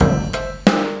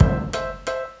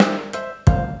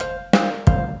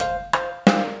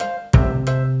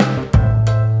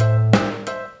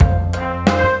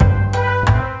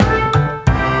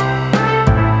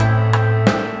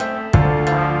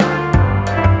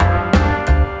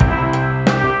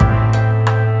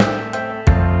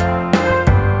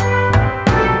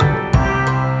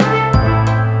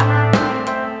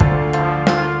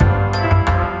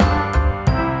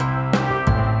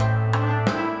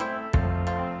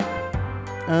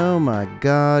Oh my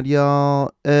God,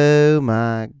 y'all. Oh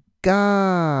my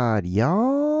God,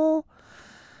 y'all.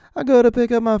 I go to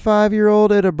pick up my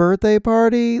 5-year-old at a birthday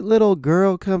party. Little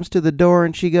girl comes to the door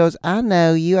and she goes, I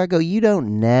know you. I go, you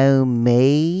don't know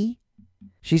me.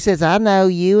 She says, I know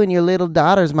you and your little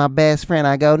daughter's my best friend.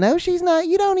 I go, no, she's not.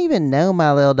 You don't even know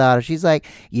my little daughter. She's like,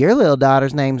 your little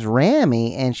daughter's name's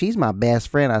Remy and she's my best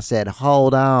friend. I said,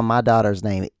 hold on. My daughter's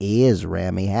name is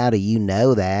Remy. How do you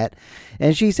know that?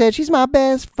 And she said, she's my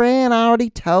best friend. I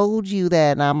already told you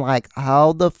that. And I'm like,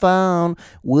 hold the phone.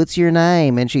 What's your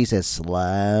name? And she says,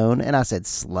 Sloan. And I said,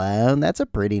 Sloan? That's a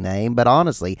pretty name. But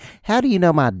honestly, how do you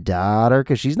know my daughter?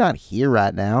 Because she's not here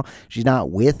right now. She's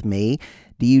not with me.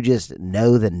 Do you just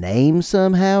know the name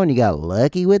somehow and you got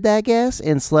lucky with that guess?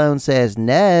 And Sloan says,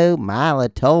 no, Mila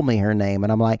told me her name.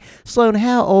 And I'm like, Sloan,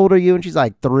 how old are you? And she's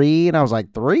like, 3. And I was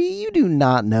like, 3? You do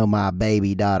not know my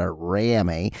baby daughter,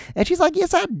 Remy. And she's like,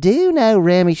 yes, I do know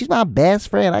Remy. She's my best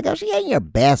friend. I go, she ain't your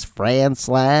best friend,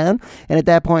 Sloan. And at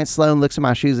that point, Sloan looks at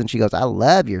my shoes and she goes, I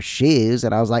love your shoes.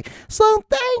 And I was like, Sloan,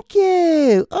 thank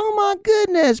you. Oh my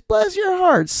goodness. Bless your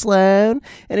heart, Sloan.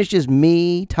 And it's just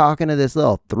me talking to this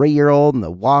little 3-year-old in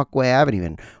the walkway. I haven't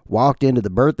even walked into the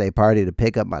birthday party to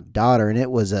pick up my daughter, and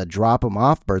it was a drop 'em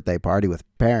off birthday party with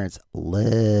parents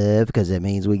love, because it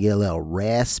means we get a little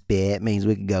respite. It means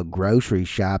we can go grocery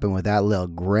shopping without little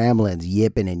gremlins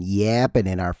yipping and yapping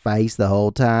in our face the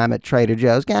whole time at Trader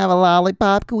Joe's. Can I have a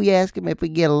lollipop? Can we ask him if we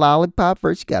get a lollipop?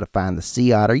 First, you got to find the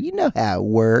sea otter. You know how it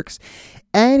works.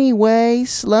 Anyway,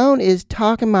 Sloan is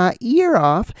talking my ear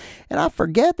off, and I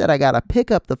forget that I got to pick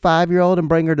up the 5-year-old and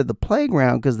bring her to the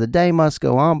playground because the day must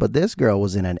go on. But this girl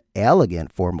was in an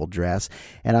elegant formal dress,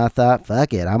 and I thought,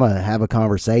 fuck it, I'm going to have a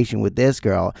conversation with this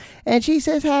girl. And she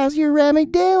says, how's your Remy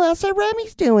doing? I said,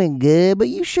 Remy's doing good, but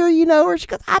you sure you know her? She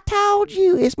goes, I told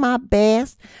you, it's my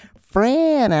best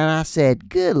friend. And I said,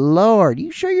 good Lord,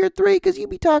 you sure you're 3? Because you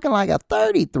be talking like a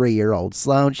 33-year-old,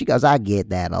 Sloan. She goes, I get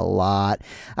that a lot.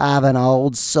 I have an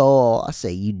old soul. I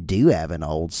say, you do have an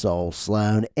old soul,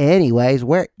 Sloan. Anyways,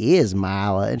 where is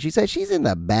Mila? And she said, she's in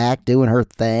the back doing her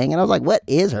thing. And I was like, what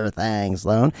is her thing,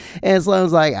 Sloan? And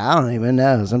Sloan's like, I don't even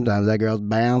know. Sometimes that girl's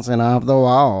bouncing off the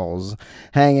walls,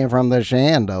 hanging from the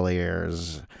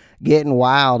chandeliers, getting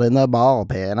wild in the ball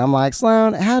pit. And I'm like,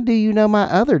 Sloan, how do you know my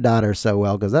other daughter so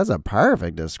well? Because that's a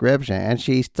perfect description. And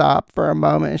she stopped for a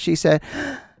moment and she said,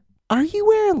 are you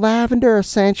wearing lavender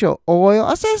essential oil?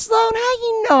 I said, Sloan, how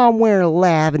you know I'm wearing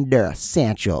lavender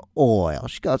essential oil?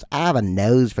 She goes, I have a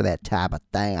nose for that type of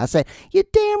thing. I said, you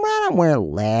damn right I'm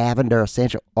wearing lavender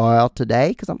essential oil today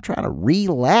because I'm trying to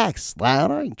relax,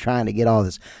 Sloan. I ain't trying to get all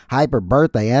this hyper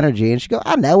birthday energy. And she goes,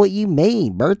 I know what you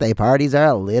mean. Birthday parties are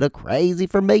a little crazy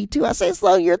for me too. I said,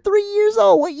 Sloan, you're 3 years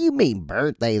old. What you mean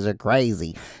birthdays are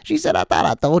crazy? She said, I thought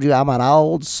I told you I'm an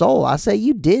old soul. I said,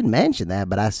 you did mention that,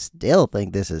 but I still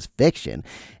think this is fiction.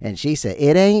 And she said,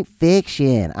 it ain't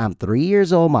fiction. I'm 3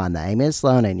 years old. My name is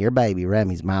Sloan, and your baby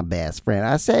Remy's my best friend.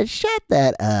 I said, shut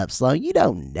that up, Sloan. You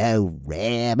don't know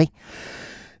Remy.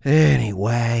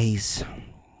 Anyways,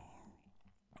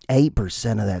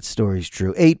 8% of that story's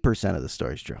true. 8% of the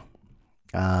story's true.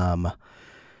 But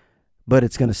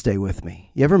it's going to stay with me.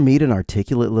 You ever meet an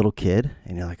articulate little kid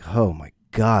and you're like, oh my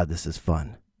God, this is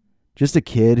fun. Just a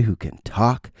kid who can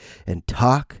talk and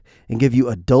give you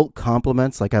adult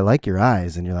compliments like, I like your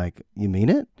eyes. And you're like, you mean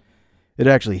it? It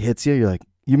actually hits you. You're like,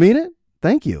 you mean it?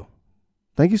 Thank you.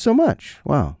 Thank you so much.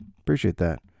 Wow. Appreciate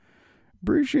that.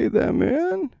 Appreciate that,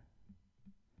 man.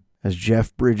 As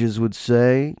Jeff Bridges would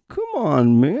say, come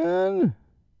on, man.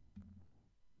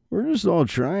 We're just all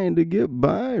trying to get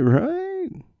by, right?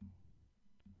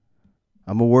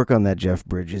 I'm going to work on that, Jeff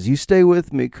Bridges. You stay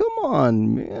with me. Come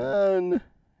on, man.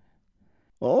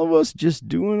 All of us just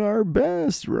doing our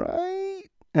best, right?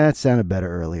 That sounded better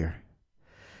earlier.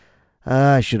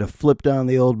 I should have flipped on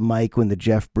the old mic when the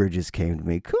Jeff Bridges came to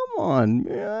me. Come on,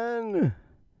 man.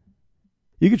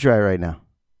 You can try it right now.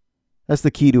 That's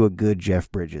the key to a good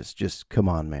Jeff Bridges. Just come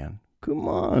on, man. Come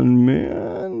on,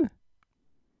 man.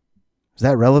 Is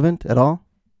that relevant at all?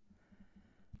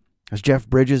 Has Jeff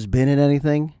Bridges been in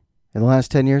anything in the last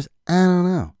 10 years? I don't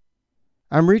know.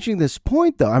 I'm reaching this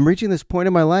point, though. I'm reaching this point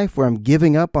in my life where I'm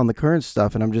giving up on the current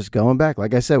stuff and I'm just going back.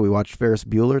 Like I said, we watched Ferris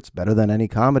Bueller. It's better than any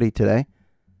comedy today.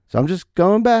 So I'm just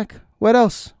going back. What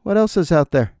else? What else is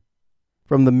out there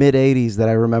from the mid-'80s that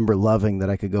I remember loving that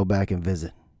I could go back and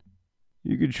visit?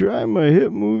 You could try my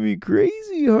hit movie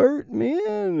Crazy Heart,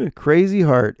 man. Crazy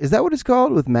Heart. Is that what it's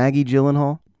called with Maggie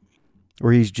Gyllenhaal?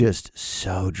 Where he's just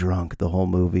so drunk the whole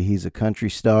movie. He's a country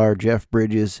star, Jeff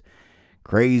Bridges,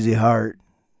 Crazy Heart.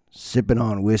 Sipping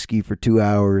on whiskey for 2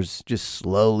 hours, just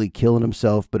slowly killing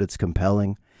himself, but it's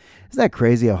compelling. Isn't that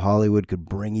crazy how Hollywood could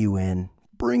bring you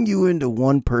into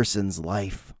one person's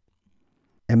life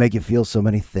and make you feel so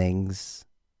many things?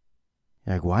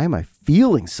 You're like, why am I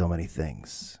feeling so many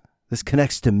things? This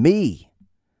connects to me.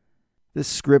 This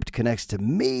script connects to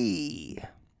me.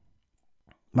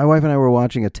 My wife and I were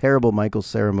watching a terrible Michael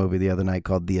Cera movie the other night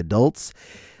called The Adults.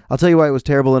 I'll tell you why it was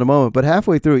terrible in a moment, but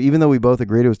halfway through, even though we both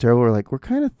agreed it was terrible, we're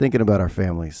kind of thinking about our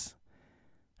families.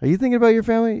 Are you thinking about your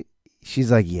family?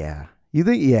 She's like, yeah. You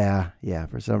think? Yeah,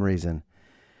 for some reason.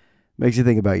 Makes you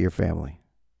think about your family.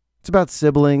 It's about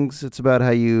siblings. It's about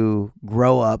how you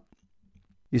grow up.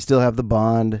 You still have the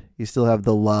bond. You still have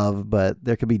the love, but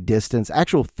there could be distance,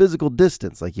 actual physical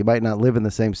distance. Like you might not live in the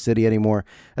same city anymore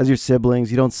as your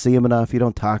siblings. You don't see them enough. You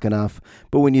don't talk enough.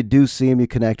 But when you do see them, you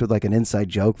connect with like an inside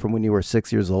joke from when you were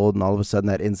 6 years old. And all of a sudden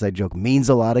that inside joke means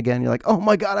a lot again. You're like, oh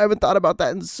my God, I haven't thought about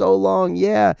that in so long.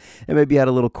 Yeah. And maybe you had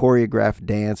a little choreographed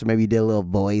dance, or maybe you did a little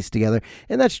voice together.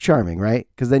 And that's charming, right?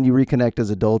 Because then you reconnect as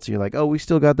adults and you're like, oh, we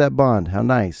still got that bond. How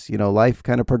nice. Life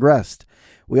kind of progressed.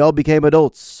 We all became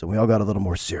adults, and we all got a little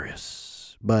more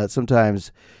serious. But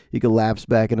sometimes you can lapse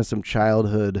back into some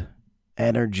childhood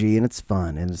energy, and it's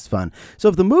fun, So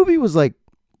if the movie was like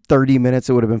 30 minutes,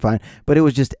 it would have been fine. But it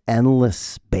was just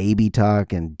endless baby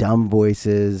talk and dumb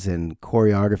voices and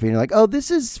choreography. And you're like, oh,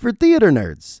 this is for theater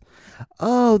nerds.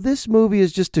 Oh, this movie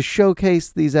is just to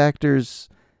showcase these actors'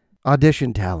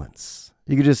 audition talents.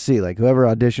 You could just see, like, whoever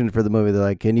auditioned for the movie, they're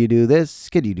like, can you do this?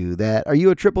 Can you do that? Are you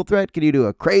a triple threat? Can you do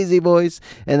a crazy voice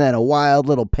and then a wild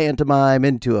little pantomime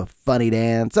into a funny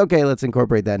dance? Okay, let's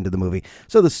incorporate that into the movie.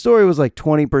 So the story was like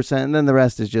 20%, and then the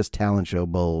rest is just talent show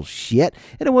bullshit,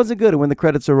 and it wasn't good. And when the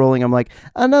credits are rolling, I'm like,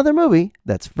 another movie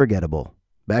that's forgettable.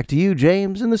 Back to you,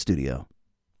 James, in the studio.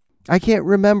 I can't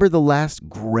remember the last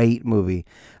great movie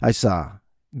I saw.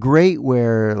 Great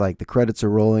where, like, the credits are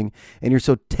rolling, and you're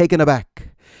so taken aback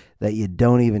that you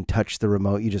don't even touch the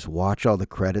remote. You just watch all the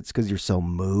credits because you're so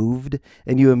moved,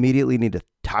 and you immediately need to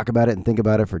talk about it and think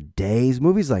about it for days.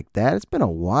 Movies like that, it's been a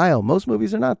while. Most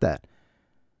movies are not that.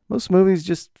 Most movies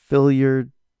just fill your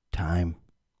time.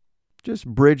 Just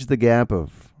bridge the gap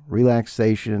of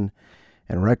relaxation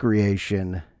and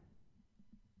recreation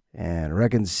and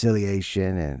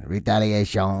reconciliation and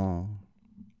retaliation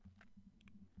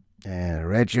and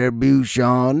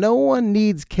retribution. No one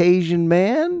needs Cajun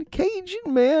Man.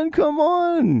 Cajun Man, come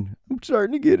on. I'm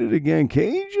starting to get it again.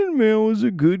 Cajun Man was a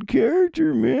good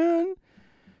character, man.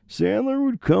 Sandler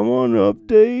would come on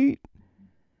Update.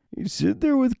 He'd sit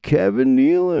there with Kevin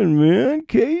Nealon, man.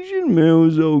 Cajun Man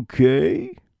was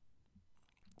okay.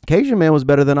 Cajun Man was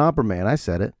better than Opera Man. I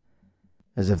said it.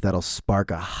 As if that'll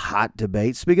spark a hot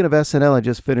debate. Speaking of SNL, I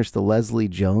just finished the Leslie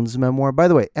Jones memoir. By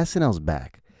the way, SNL's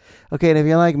back. Okay, and if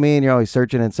you're like me and you're always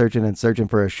searching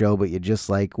for a show, but you just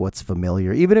like what's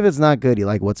familiar, even if it's not good, you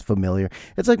like what's familiar.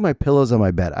 It's like my pillows on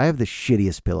my bed. I have the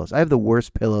shittiest pillows. I have the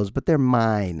worst pillows, but they're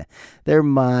mine. They're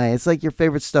mine. It's like your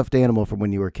favorite stuffed animal from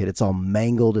when you were a kid. It's all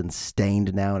mangled and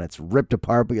stained now, and it's ripped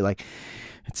apart, but you're like,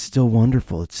 it's still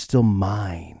wonderful. It's still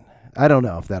mine. I don't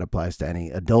know if that applies to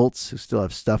any adults who still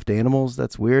have stuffed animals.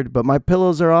 That's weird. But my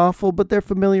pillows are awful, but they're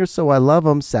familiar, so I love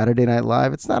them. Saturday Night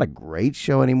Live. It's not a great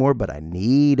show anymore, but I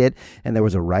need it. And there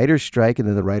was a writer's strike, and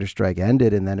then the writer's strike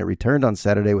ended, and then it returned on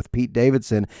Saturday with Pete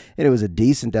Davidson, and it was a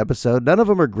decent episode. None of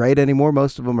them are great anymore.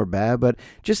 Most of them are bad, but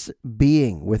just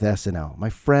being with SNL, my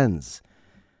friends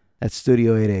at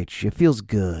Studio 8H, it feels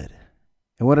good.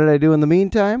 And what did I do in the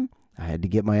meantime? I had to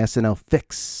get my SNL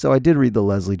fix, so I did read the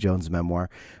Leslie Jones memoir,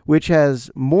 which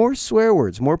has more swear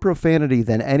words, more profanity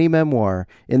than any memoir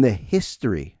in the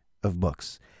history of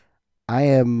books. I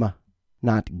am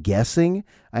not guessing,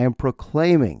 I am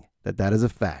proclaiming that is a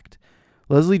fact.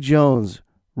 Leslie Jones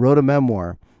wrote a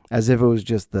memoir as if it was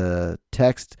just the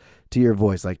text to your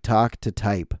voice, like talk to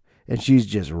type, and she's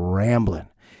just rambling.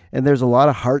 And there's a lot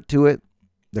of heart to it.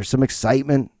 There's some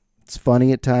excitement. It's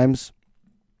funny at times.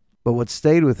 But what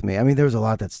stayed with me, there was a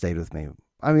lot that stayed with me.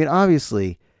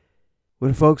 Obviously,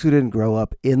 when folks who didn't grow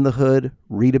up in the hood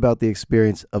read about the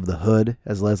experience of the hood,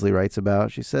 as Leslie writes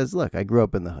about, she says, look, I grew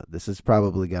up in the hood. This is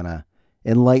probably going to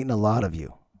enlighten a lot of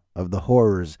you of the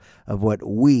horrors of what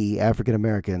we African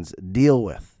Americans deal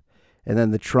with, and then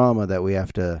the trauma that we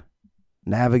have to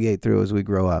navigate through as we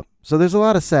grow up. So there's a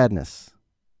lot of sadness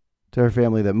to her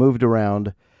family that moved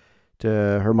around, to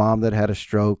her mom that had a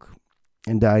stroke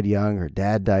and died young. Her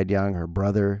dad died young. Her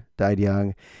brother died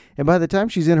young. And by the time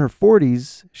she's in her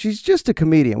 40s, she's just a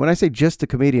comedian. When I say just a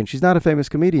comedian, she's not a famous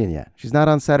comedian yet. She's not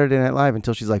on Saturday Night Live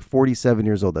until she's like 47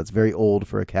 years old. That's very old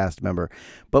for a cast member.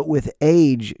 But with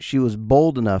age, she was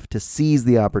bold enough to seize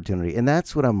the opportunity. And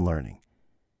that's what I'm learning.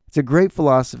 It's a great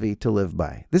philosophy to live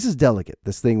by. This is delicate,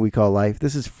 this thing we call life.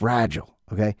 This is fragile.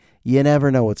 okay? You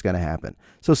never know what's going to happen.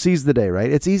 So seize the day,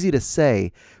 right? It's easy to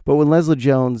say, but when Leslie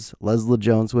Jones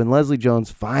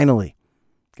finally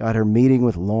got her meeting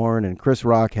with Lorne and Chris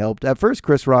Rock helped. At first,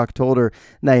 Chris Rock told her,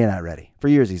 no, you're not ready. For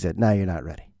years, he said, no, you're not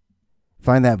ready.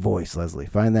 Find that voice, Leslie.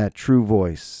 Find that true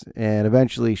voice. And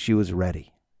eventually, she was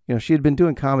ready. You know, she had been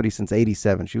doing comedy since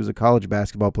 87. She was a college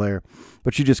basketball player,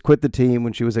 but she just quit the team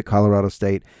when she was at Colorado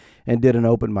State and did an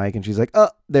open mic. And she's like, oh,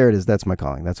 there it is. That's my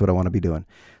calling. That's what I want to be doing.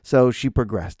 So she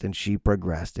progressed and she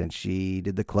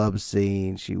did the club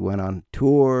scene. She went on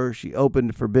tour. She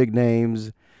opened for big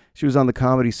names. She was on the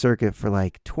comedy circuit for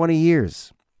like 20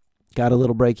 years. Got a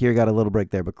little break here, got a little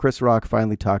break there. But Chris Rock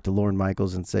finally talked to Lorne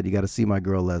Michaels and said, you got to see my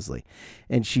girl, Leslie.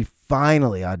 And she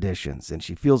finally auditions, and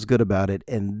she feels good about it.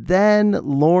 And then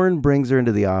Lorne brings her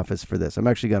into the office for this. I'm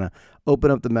actually going to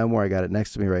open up the memoir. I got it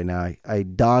next to me right now. I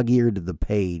dog-eared the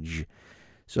page,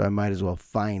 so I might as well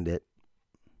find it.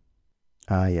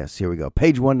 Yes, here we go.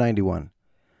 Page 191.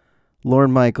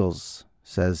 Lorne Michaels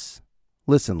says,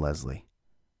 listen, Leslie,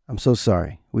 I'm so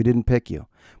sorry. We didn't pick you.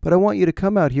 But I want you to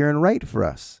come out here and write for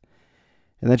us.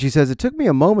 And then she says, it took me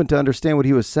a moment to understand what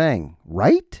he was saying.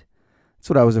 Right? That's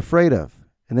what I was afraid of.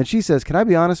 And then she says, can I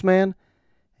be honest, man?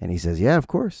 And he says, yeah, of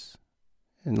course.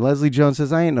 And Leslie Jones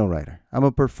says, I ain't no writer. I'm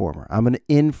a performer. I'm an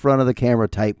in front of the camera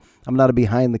type. I'm not a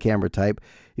behind the camera type.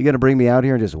 You're going to bring me out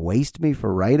here and just waste me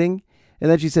for writing?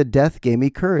 And then she said, death gave me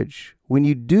courage. When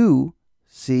you do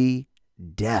see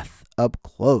death up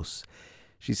close,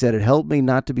 she said, it helped me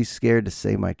not to be scared to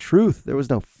say my truth. There was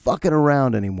no fucking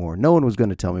around anymore. No one was going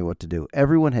to tell me what to do.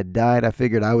 Everyone had died. I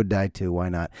figured I would die too. Why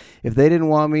not? If they didn't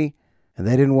want me and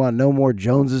they didn't want no more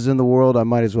Joneses in the world, I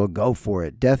might as well go for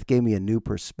it. Death gave me a new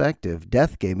perspective.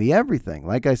 Death gave me everything.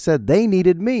 Like I said, they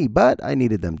needed me, but I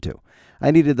needed them too. I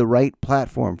needed the right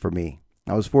platform for me.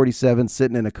 I was 47,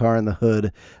 sitting in a car in the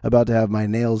hood, about to have my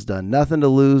nails done. Nothing to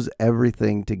lose,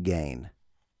 everything to gain.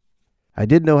 I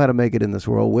didn't know how to make it in this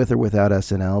world with or without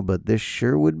SNL, but this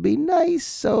sure would be nice,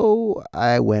 so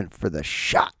I went for the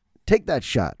shot. Take that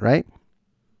shot, right?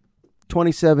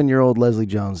 27-year-old Leslie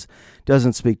Jones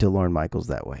doesn't speak to Lorne Michaels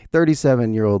that way.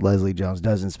 37-year-old Leslie Jones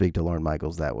doesn't speak to Lorne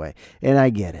Michaels that way. And I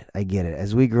get it.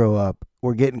 As we grow up,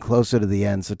 we're getting closer to the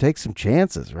end, so take some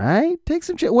chances, right? Take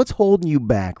some chances. What's holding you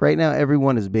back? Right now,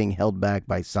 everyone is being held back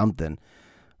by something.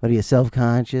 What, are you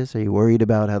self-conscious? Are you worried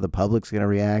about how the public's going to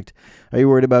react? Are you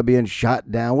worried about being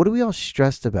shot down? What are we all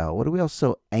stressed about? What are we all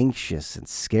so anxious and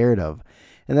scared of?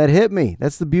 And that hit me.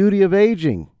 That's the beauty of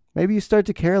aging. Maybe you start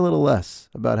to care a little less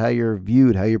about how you're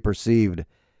viewed, how you're perceived.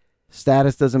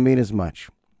 Status doesn't mean as much.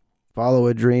 Follow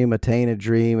a dream, attain a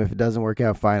dream. If it doesn't work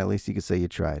out, fine. At least you can say you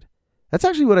tried. That's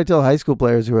actually what I tell high school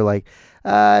players who are like,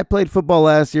 I played football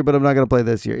last year, but I'm not going to play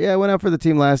this year. Yeah, I went out for the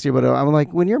team last year, but I'm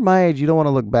like, when you're my age, you don't want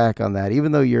to look back on that,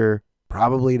 even though you're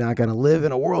probably not going to live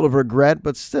in a world of regret,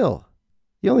 but still,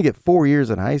 you only get 4 years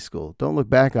in high school. Don't look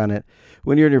back on it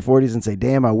when you're in your 40s and say,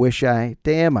 damn, I wish I.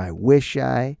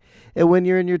 And when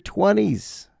you're in your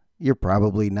 20s, you're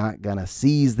probably not going to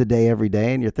seize the day every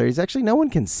day. In your 30s, actually, no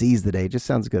one can seize the day. It just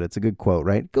sounds good. It's a good quote,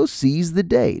 right? Go seize the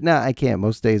day. No, I can't.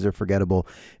 Most days are forgettable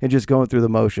and just going through the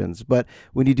motions. But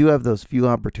when you do have those few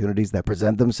opportunities that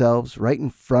present themselves right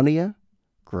in front of you,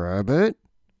 grab it,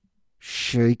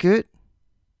 shake it,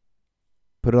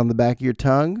 put it on the back of your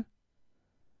tongue,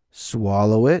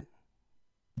 swallow it,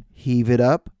 heave it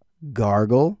up,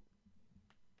 gargle,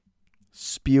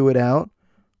 spew it out,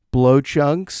 blow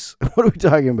chunks. What are we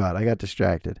talking about? I got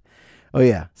distracted. Oh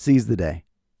yeah, seize the day.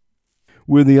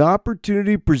 When the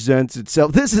opportunity presents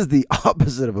itself, this is the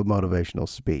opposite of a motivational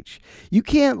speech. You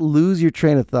can't lose your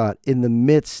train of thought in the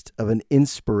midst of an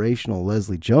inspirational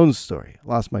Leslie Jones story. I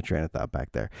lost my train of thought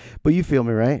back there. But you feel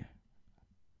me, right?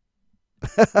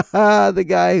 The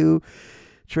guy who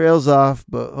trails off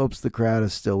but hopes the crowd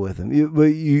is still with him.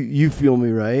 You feel me,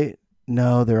 right?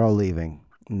 No, they're all leaving.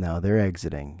 No, they're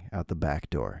exiting out the back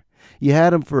door. You had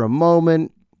them for a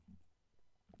moment.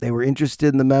 They were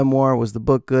interested in the memoir. Was the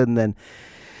book good? And then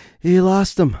you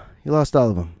lost them. You lost all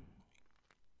of them.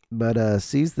 But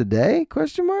seize the day?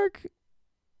 Question mark?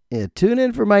 Yeah, tune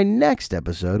in for my next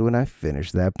episode when I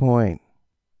finish that point.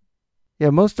 Yeah,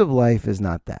 most of life is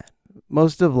not that.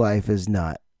 Most of life is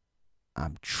not,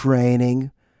 I'm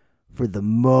training for the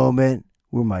moment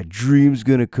where my dream's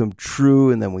going to come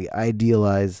true, and then we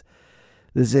idealize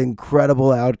this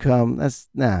incredible outcome.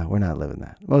 We're not living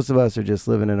that. Most of us are just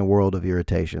living in a world of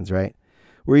irritations, right?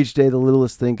 Where each day the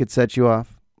littlest thing could set you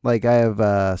off. Like I have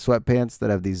sweatpants that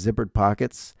have these zippered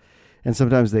pockets, and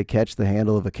sometimes they catch the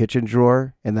handle of a kitchen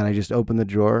drawer, and then I just open the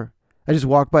drawer. I just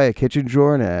walk by a kitchen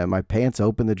drawer, and my pants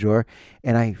open the drawer,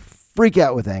 and I freak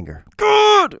out with anger.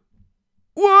 God!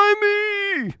 Why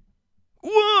me?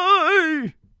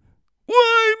 Why?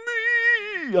 Why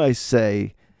me? I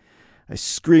say. I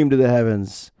scream to the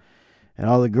heavens. And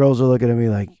all the girls are looking at me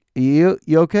like, you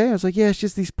okay? I was like, yeah, it's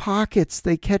just these pockets.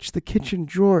 They catch the kitchen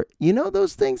drawer. You know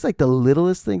those things, like the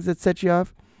littlest things that set you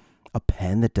off? A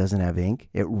pen that doesn't have ink.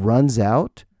 It runs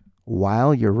out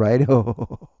while you're writing.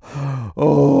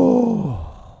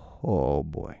 Oh,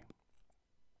 boy.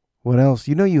 What else?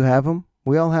 You know you have them.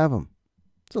 We all have them.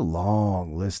 It's a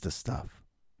long list of stuff.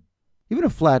 Even a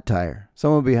flat tire.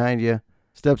 Someone behind you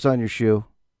steps on your shoe,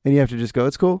 and you have to just go,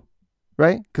 it's cool.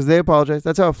 Right? Because they apologize.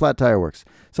 That's how a flat tire works.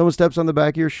 Someone steps on the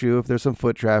back of your shoe. If there's some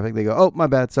foot traffic, they go, oh, my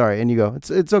bad, sorry. And you go,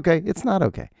 it's okay. It's not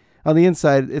okay. On the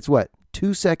inside, it's what?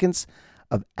 2 seconds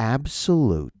of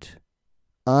absolute,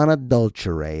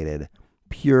 unadulterated,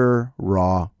 pure,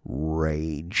 raw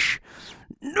rage.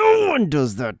 No one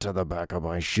does that to the back of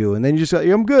my shoe. And then you just go,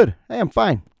 I'm good. Hey, I'm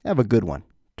fine. Have a good one.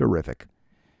 Terrific.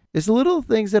 It's the little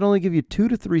things that only give you 2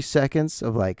 to 3 seconds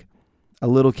of like a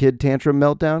little kid tantrum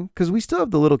meltdown, because we still have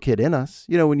the little kid in us.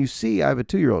 You know, when you see, I have a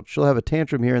 2-year-old, she'll have a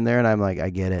tantrum here and there, and I'm like, I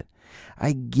get it.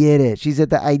 I get it. She's at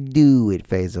the I do it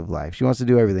phase of life. She wants to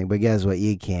do everything, but guess what?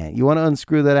 You can't. You want to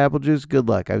unscrew that apple juice? Good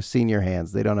luck. I've seen your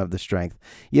hands. They don't have the strength.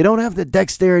 You don't have the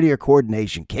dexterity or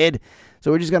coordination, kid. So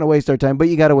we're just going to waste our time, but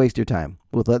you got to waste your time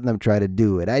with letting them try to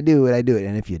do it. I do it.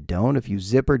 And if you don't, if you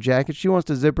zip her jacket, she wants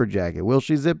to zip her jacket. Will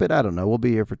she zip it? I don't know. We'll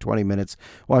be here for 20 minutes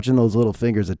watching those little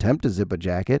fingers attempt to zip a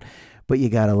jacket, but you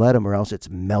got to let them or else it's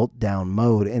meltdown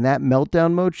mode. In that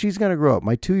meltdown mode, she's going to grow up.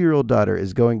 My 2-year-old daughter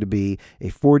is going to be a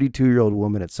 42-year-old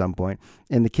woman at some point,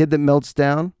 and the kid that melts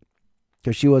down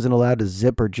because she wasn't allowed to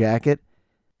zip her jacket,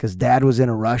 because dad was in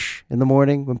a rush in the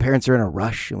morning. When parents are in a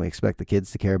rush and we expect the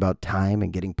kids to care about time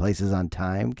and getting places on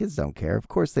time, kids don't care. Of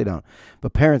course they don't.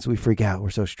 But parents, we freak out.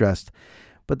 We're so stressed.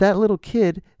 But that little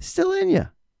kid is still in you.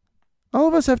 All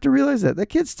of us have to realize that. That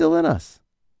kid's still in us.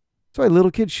 That's why little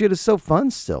kid shit is so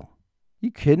fun still. You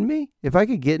kidding me? If I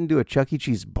could get into a Chuck E.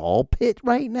 Cheese ball pit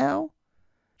right now,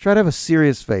 try to have a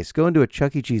serious face. Go into a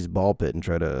Chuck E. Cheese ball pit and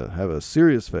try to have a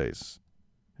serious face.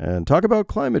 And talk about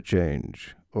climate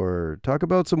change. Or talk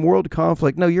about some world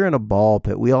conflict. No, you're in a ball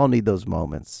pit. We all need those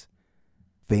moments.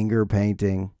 Finger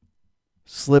painting.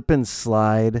 Slip and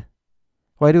slide.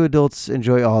 Why do adults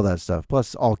enjoy all that stuff?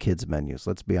 Plus, all kids' menus,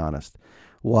 let's be honest.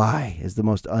 Why is the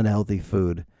most unhealthy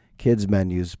food kids'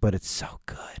 menus, but it's so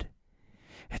good?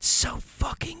 It's so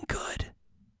fucking good.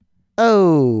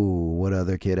 Oh, what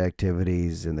other kid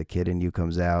activities? And the kid in you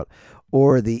comes out.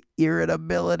 Or the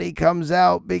irritability comes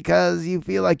out because you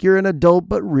feel like you're an adult,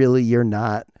 but really you're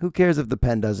not. Who cares if the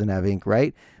pen doesn't have ink,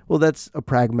 right? Well, that's a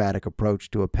pragmatic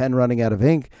approach to a pen running out of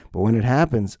ink. But when it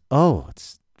happens,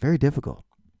 it's very difficult.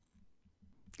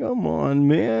 Come on,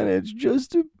 man. It's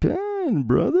just a pen,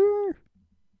 brother.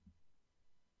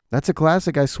 That's a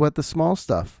classic I sweat the small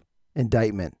stuff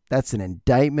indictment. That's an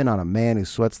indictment on a man who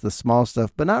sweats the small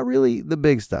stuff, but not really the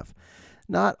big stuff.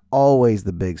 Not always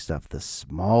the big stuff, the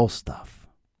small stuff.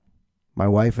 My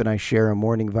wife and I share a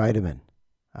morning vitamin.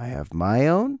 I have my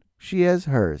own, she has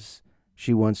hers.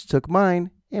 She once took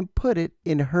mine and put it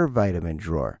in her vitamin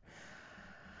drawer.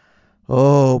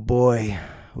 Oh boy,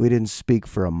 we didn't speak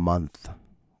for a month.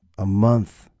 A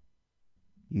month.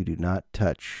 You do not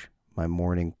touch my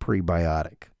morning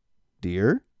prebiotic.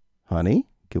 Dear, honey,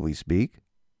 can we speak?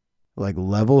 Like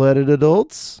level-headed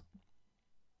adults?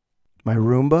 My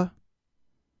Roomba?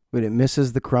 When it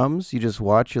misses the crumbs, you just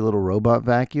watch your little robot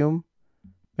vacuum.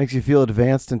 Makes you feel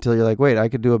advanced until you're like, wait, I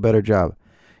could do a better job.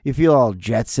 You feel all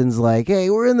Jetsons like, hey,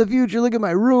 we're in the future. Look at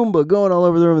my Roomba going all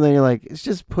over the room. And then you're like, it's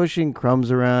just pushing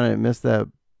crumbs around and it missed that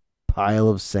pile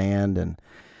of sand. And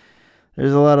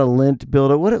there's a lot of lint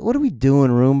buildup. What are we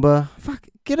doing, Roomba? Fuck,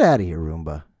 get out of here,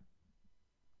 Roomba.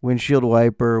 Windshield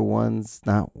wiper, one's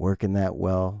not working that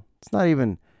well. It's not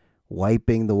even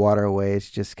wiping the water away. It's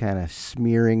just kind of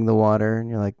smearing the water. And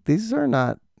you're like, these are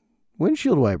not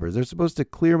windshield wipers. They're supposed to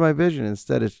clear my vision.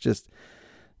 Instead, it's just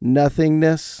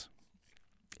nothingness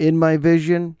in my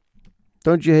vision.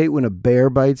 Don't you hate when a bear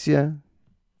bites you?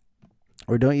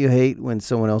 Or don't you hate when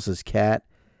someone else's cat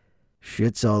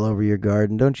shits all over your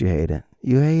garden? Don't you hate it?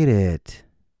 You hate it.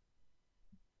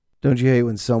 Don't you hate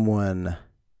when someone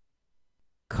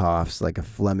coughs like a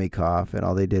phlegmy cough and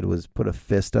all they did was put a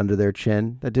fist under their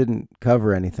chin? That didn't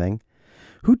cover anything.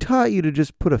 Who taught you to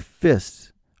just put a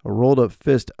rolled up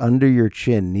fist under your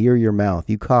chin near your mouth?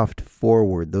 You coughed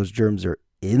forward. Those germs are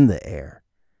in the air.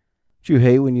 Do you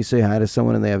hate when you say hi to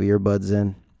someone and they have earbuds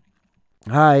in?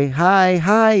 Hi, hi,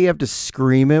 hi. You have to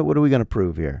scream it. What are we going to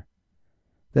prove here?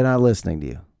 They're not listening to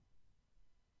you.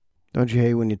 Don't you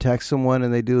hate when you text someone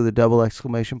and they do the double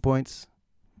exclamation points?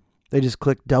 They just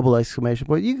click double exclamation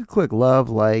point. You could click love,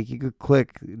 like, you could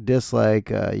click dislike,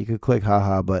 you could click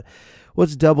haha, but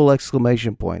what's double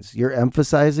exclamation points? You're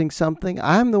emphasizing something.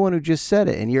 I'm the one who just said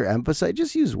it, and you're emphasizing.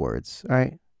 Just use words, all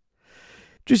right?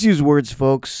 Just use words,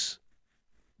 folks.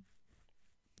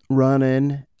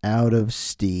 Running out of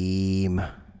steam.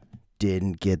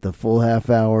 Didn't get the full half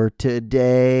hour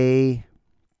today.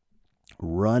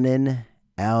 Running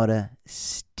out of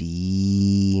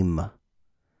steam.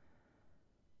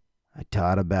 I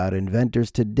taught about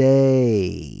inventors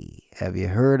today. Have you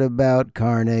heard about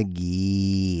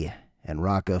Carnegie and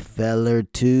Rockefeller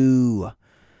too?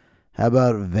 How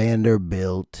about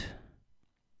Vanderbilt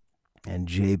and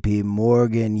J.P.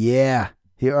 Morgan? Yeah,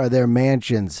 here are their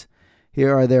mansions.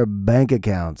 Here are their bank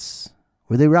accounts.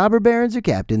 Were they robber barons or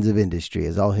captains of industry,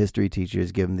 as all history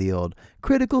teachers give them the old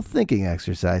critical thinking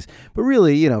exercise? But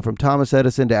really, from Thomas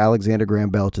Edison to Alexander Graham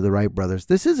Bell to the Wright brothers,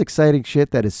 this is exciting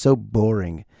shit that is so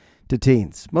boring to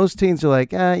teens. Most teens are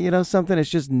like, something that's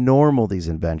just normal, these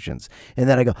inventions. And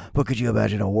then I go, but could you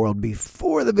imagine a world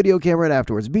before the video camera and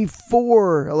afterwards,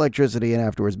 before electricity and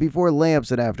afterwards, before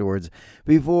lamps and afterwards,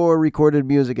 before recorded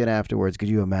music and afterwards? Could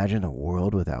you imagine a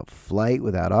world without flight,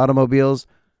 without automobiles?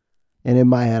 And in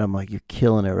my head, I'm like, you're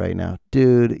killing it right now.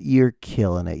 Dude, you're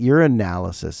killing it. Your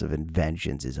analysis of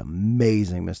inventions is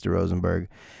amazing, Mr. Rosenberg.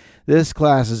 This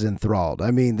class is enthralled.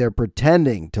 I mean, they're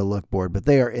pretending to look bored, but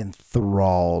they are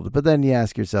enthralled. But then you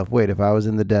ask yourself, wait, if I was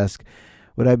in the desk,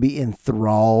 would I be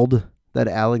enthralled that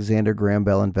Alexander Graham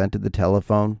Bell invented the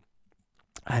telephone?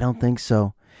 I don't think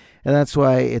so. And that's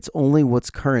why it's only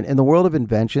what's current. In the world of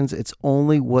inventions, it's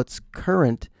only what's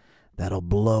current that'll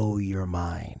blow your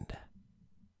mind.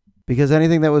 Because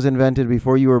anything that was invented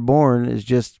before you were born is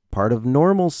just part of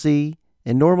normalcy.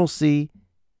 And normalcy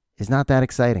is not that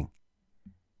exciting.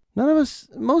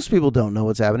 Most people don't know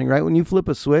what's happening, right? When you flip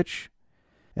a switch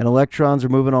and electrons are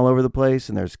moving all over the place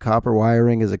and there's copper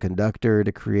wiring as a conductor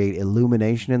to create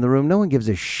illumination in the room, no one gives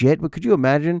a shit. But could you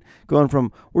imagine going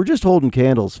from, we're just holding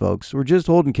candles, folks. We're just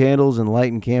holding candles and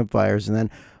lighting campfires. And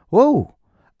then, whoa,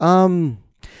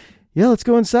 let's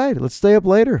go inside. Let's stay up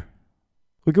later.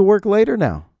 We could work later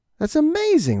now. That's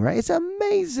amazing, right? It's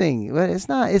amazing. But it's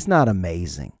not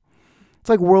amazing. It's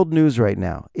like world news right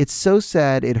now. It's so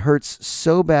sad. It hurts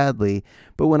so badly.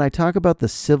 But when I talk about the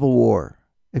Civil War,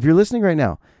 if you're listening right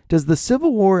now, does the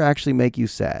Civil War actually make you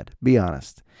sad? Be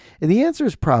honest. And the answer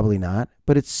is probably not,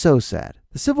 but it's so sad.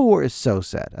 The Civil War is so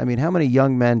sad. I mean, how many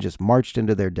young men just marched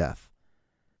into their death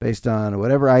based on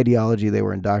whatever ideology they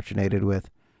were indoctrinated with?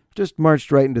 Just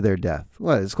marched right into their death.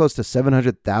 What, it's close to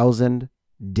 700,000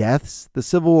 deaths? The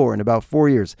Civil War in about 4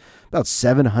 years, about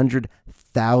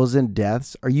 700,000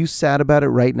 deaths. Are you sad about it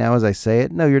right now as I say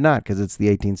it? No, you're not, because it's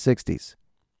the 1860s.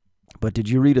 But did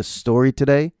you read a story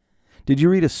today? Did you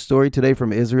read a story today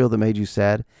from Israel that made you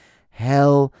sad?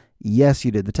 Hell yes,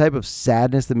 you did. The type of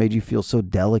sadness that made you feel so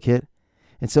delicate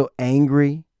and so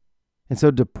angry and so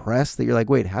depressed that you're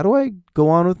like, wait, how do I go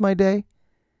on with my day?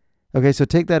 Okay, so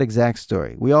take that exact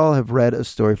story. We all have read a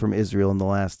story from Israel in the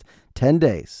last 10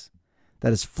 days that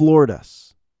has floored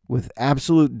us with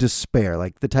absolute despair,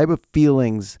 like the type of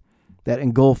feelings that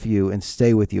engulf you and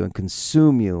stay with you and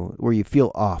consume you, where you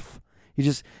feel off. You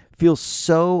just feel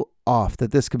so off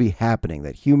that this could be happening,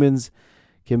 that humans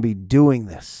can be doing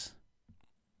this.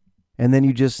 And then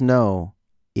you just know,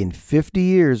 in 50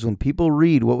 years, when people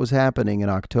read what was happening in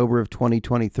October of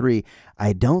 2023,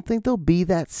 I don't think they'll be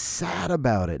that sad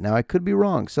about it. Now, I could be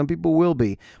wrong. Some people will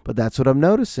be. But that's what I'm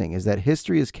noticing, is that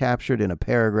history is captured in a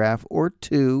paragraph or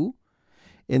two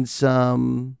in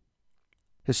some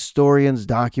historians'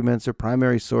 documents or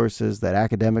primary sources that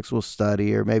academics will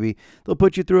study, or maybe they'll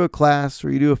put you through a class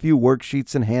where you do a few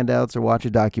worksheets and handouts or watch a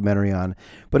documentary on.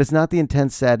 But it's not the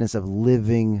intense sadness of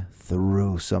living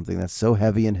through something that's so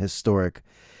heavy and historic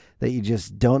that you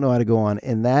just don't know how to go on.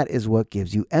 And that is what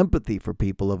gives you empathy for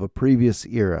people of a previous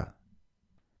era.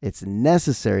 It's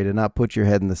necessary to not put your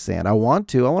head in the sand. I want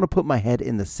to put my head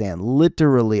in the sand.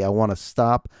 Literally, I want to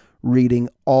stop reading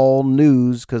all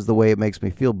news because the way it makes me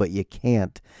feel, but you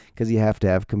can't, because you have to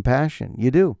have compassion.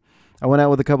 You do. I went out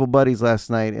with a couple buddies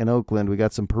last night in Oakland. We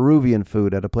got some Peruvian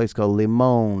food at a place called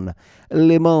Limon.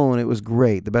 It was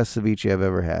great. The best ceviche I've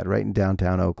ever had, right in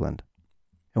downtown Oakland.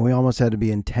 And we almost had to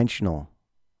be intentional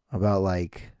about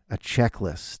like a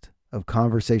checklist of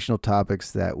conversational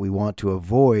topics that we want to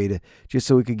avoid just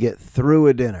so we could get through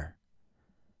a dinner.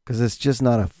 Because it's just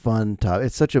not a fun topic.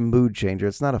 It's such a mood changer.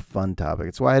 It's not a fun topic.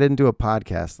 It's why I didn't do a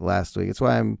podcast last week. It's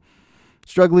why I'm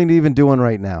struggling to even do one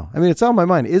right now. I mean, it's on my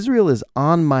mind. Israel is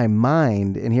on my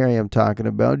mind. And here I am talking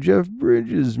about Jeff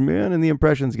Bridges, man. And the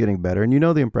impression's getting better. And you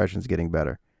know the impression's getting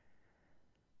better.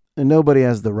 And nobody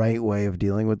has the right way of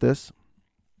dealing with this.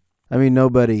 I mean,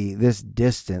 nobody this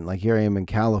distant. Like here I am in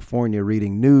California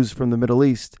reading news from the Middle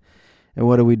East. And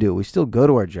what do? We still go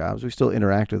to our jobs. We still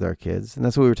interact with our kids. And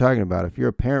that's what we were talking about. If you're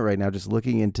a parent right now, just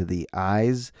looking into the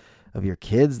eyes of your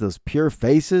kids, those pure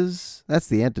faces, that's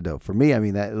the antidote. For me, I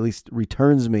mean, that at least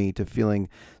returns me to feeling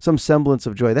some semblance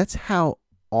of joy. That's how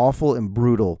awful and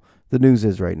brutal the news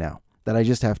is right now, that I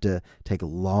just have to take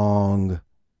long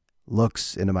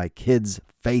looks into my kids'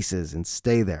 faces and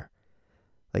stay there.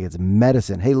 Like it's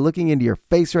medicine. Hey, looking into your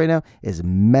face right now is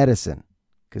medicine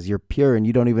because you're pure and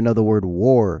you don't even know the word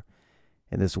war.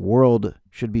 And this world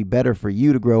should be better for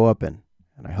you to grow up in.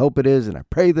 And I hope it is, and I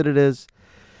pray that it is.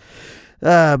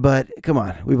 But come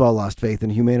on, we've all lost faith in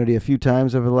humanity a few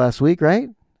times over the last week, right?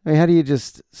 I mean, how do you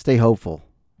just stay hopeful?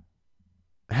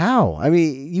 How? I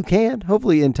mean, you can.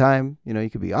 Hopefully in time, you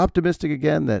could be optimistic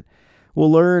again that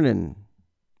we'll learn and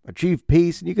achieve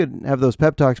peace. And you could have those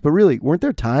pep talks. But really, weren't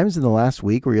there times in the last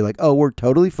week where you're like, oh, we're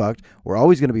totally fucked. We're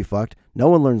always going to be fucked. No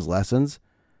one learns lessons.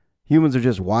 Humans are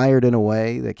just wired in a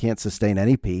way that can't sustain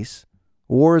any peace.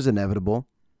 War is inevitable.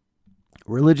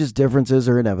 Religious differences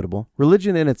are inevitable.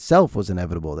 Religion in itself was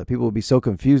inevitable, that people would be so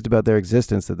confused about their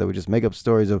existence that they would just make up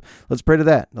stories of, let's pray to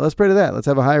that. Let's pray to that. Let's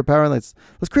have a higher power. And let's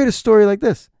create a story like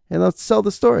this. And let's sell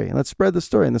the story. And let's spread the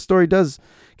story. And the story does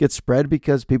get spread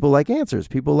because people like answers.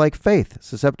 People like faith,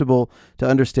 susceptible to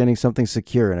understanding something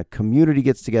secure. And a community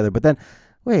gets together. But then,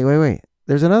 wait.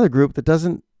 There's another group that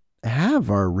doesn't have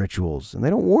our rituals, and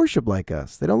they don't worship like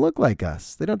us. They don't look like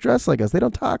us. They don't dress like us. They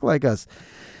don't talk like us.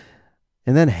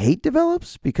 And then hate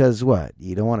develops because what?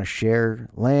 You don't want to share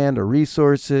land or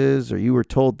resources, or you were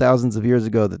told thousands of years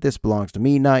ago that this belongs to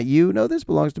me, not you. No, this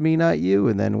belongs to me, not you.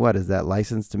 And then what? Is that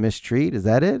license to mistreat? Is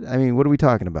that it? I mean, what are we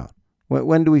talking about?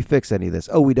 When do we fix any of this?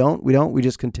 Oh, we don't. We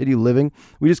just continue living.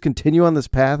 We just continue on this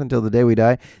path until the day we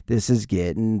die. This is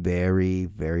getting very,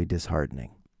 very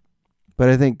disheartening. But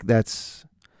I think that's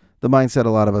the mindset a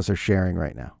lot of us are sharing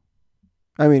right now.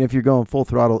 I mean, if you're going full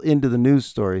throttle into the news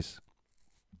stories,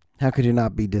 how could you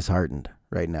not be disheartened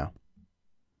right now?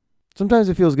 Sometimes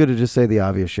it feels good to just say the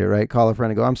obvious shit, right? Call a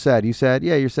friend and go, I'm sad. You sad?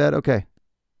 Yeah, you're sad? Okay.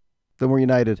 Then we're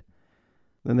united.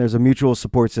 Then there's a mutual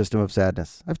support system of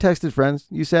sadness. I've texted friends.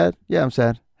 You sad? Yeah, I'm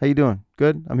sad. How you doing?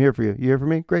 Good? I'm here for you. You here for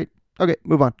me? Great. Okay,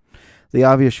 move on. The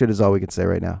obvious shit is all we can say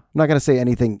right now. I'm not going to say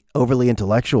anything overly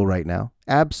intellectual right now.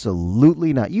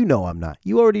 Absolutely not. You know I'm not.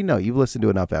 You already know. You've listened to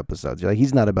enough episodes. You're like,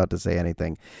 he's not about to say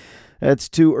anything. It's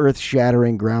too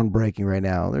earth-shattering, groundbreaking right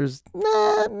now. There's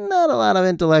not a lot of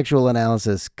intellectual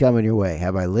analysis coming your way.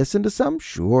 Have I listened to some?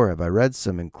 Sure. Have I read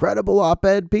some incredible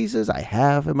op-ed pieces? I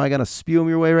have. Am I going to spew them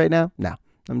your way right now? No.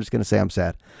 I'm just going to say I'm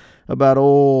sad about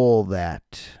all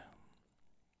that.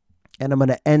 And I'm going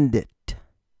to end it.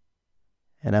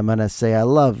 And I'm going to say I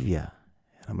love you.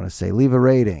 And I'm going to say leave a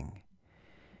rating.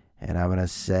 And I'm going to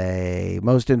say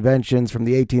most inventions from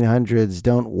the 1800s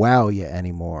don't wow you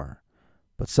anymore.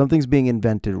 But something's being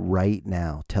invented right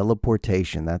now.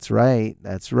 Teleportation. That's right.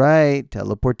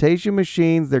 Teleportation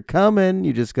machines. They're coming.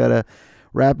 You just got to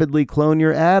rapidly clone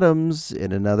your atoms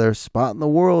in another spot in the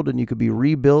world and you could be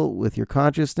rebuilt with your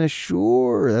consciousness.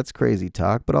 Sure, that's crazy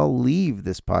talk, but I'll leave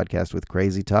this podcast with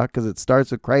crazy talk because it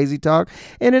starts with crazy talk.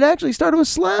 And it actually started with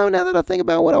Sloan. Now that I think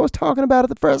about what I was talking about at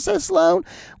the first, I said, Sloan,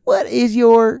 what is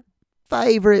your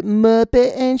favorite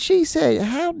Muppet? And she said,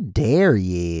 how dare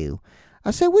you? I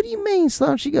said, what do you mean,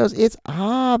 Sloan? She goes, it's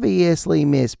obviously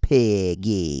Miss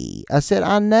Piggy. I said,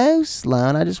 I know,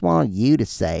 Sloan. I just wanted you to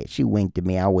say it. She winked at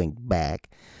me. I winked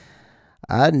back.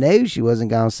 I knew she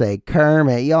wasn't going to say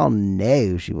Kermit. Y'all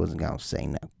knew she wasn't going to say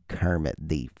no Kermit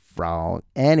the Frog.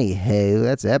 Anywho,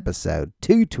 that's episode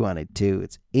 222.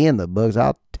 It's in the books.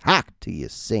 I'll talk to you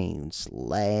soon,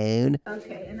 Sloan.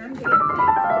 Okay, and I'm dancing.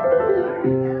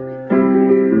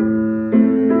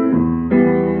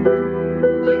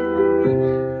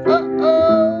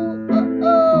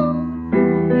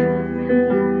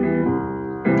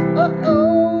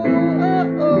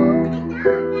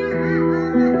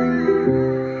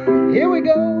 Here we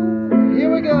go.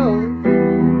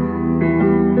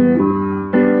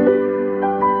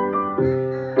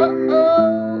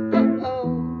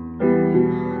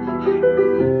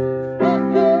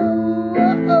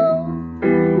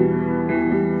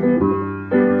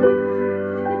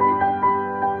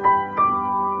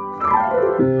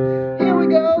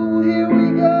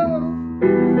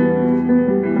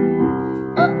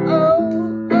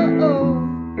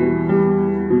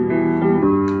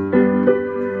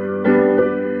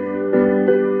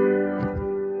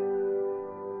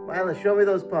 Show me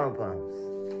those pom-poms.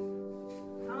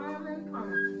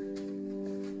 Pom-poms.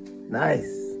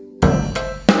 Nice.